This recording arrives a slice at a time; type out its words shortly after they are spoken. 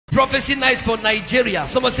prophecy night for Nigeria.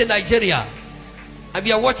 Someone say Nigeria. And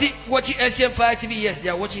we are watching SCM Fire TV. Yes, they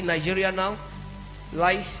are watching Nigeria now.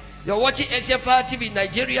 Live. They are watching SCM Fire TV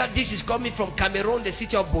Nigeria. This is coming from Cameroon, the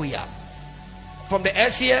city of Boya. From the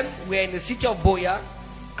SCM, we are in the city of Boya,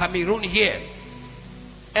 Cameroon here.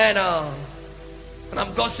 And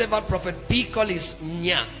I'm God's servant, Prophet P. Collins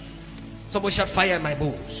Nya. Someone shall fire my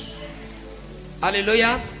bones.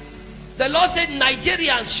 Hallelujah. The Lord said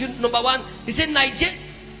Nigerians should, number one, He said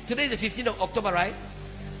today is the 15th of October, right?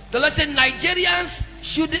 The Lord said Nigerians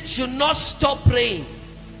should not stop praying.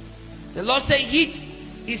 The Lord said heat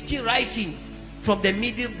is still rising from the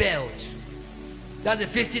middle belt. That's the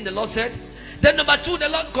first thing the Lord said. Then number two, the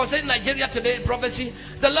Lord concerning Nigeria today in prophecy,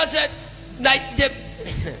 the Lord said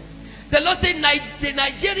the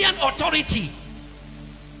Nigerian authority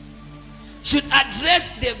should address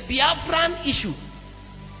the Biafran issue.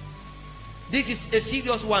 This is a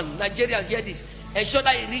serious one. Nigerians hear this. Ensure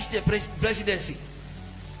that it reach the presidency.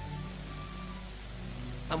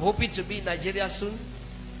 I'm hoping to be in Nigeria soon.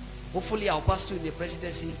 Hopefully I'll pass through in the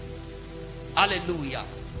presidency. Hallelujah.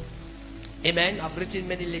 Amen. I've written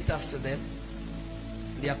many letters to them.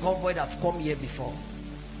 Their convoy that have come here before.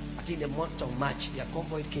 I think the month of March, their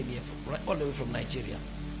convoy came here all the way from Nigeria.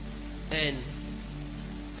 And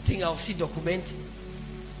I think I'll see document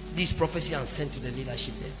this prophecy and send to the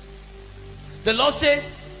leadership there. The Lord says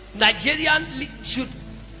Nigerian should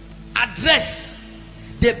address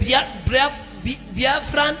the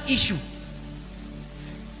Biafran issue.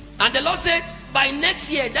 And the Lord said by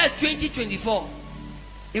next year, that's 2024,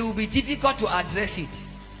 it will be difficult to address it.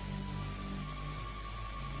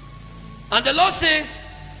 And the Lord says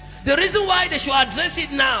the reason why they should address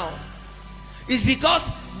it now is because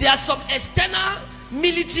there are some external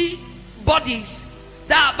military bodies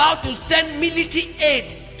that are about to send military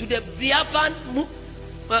aid to the Biafran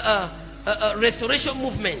restoration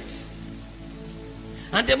movement.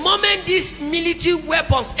 And the moment these military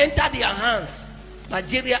weapons enter their hands,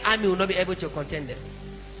 Nigeria army will not be able to contend them.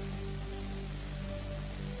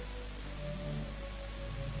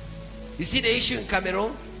 You see the issue in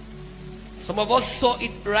Cameroon? Some of us saw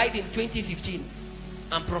it right in 2015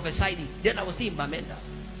 and prophesied it. Then I was still in Bamenda.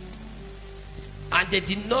 And they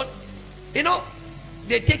did not,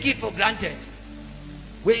 they take it for granted.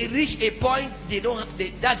 When it reach a point,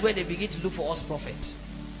 that's when they begin to look for us prophets.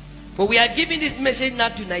 But we are giving this message now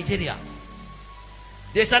to Nigeria.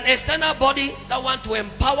 There's an external body that wants to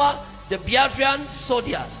empower the Biafran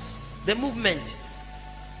soldiers, the movement.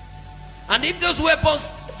 And if those weapons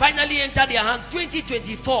finally enter their hand,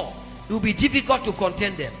 2024, it will be difficult to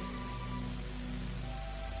contend them.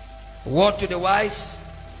 Word to the wise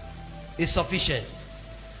is sufficient.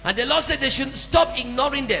 And the Lord said they should stop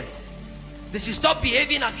ignoring them. They should stop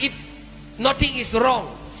behaving as if nothing is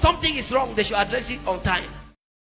wrong. Something is wrong, they should address it on time.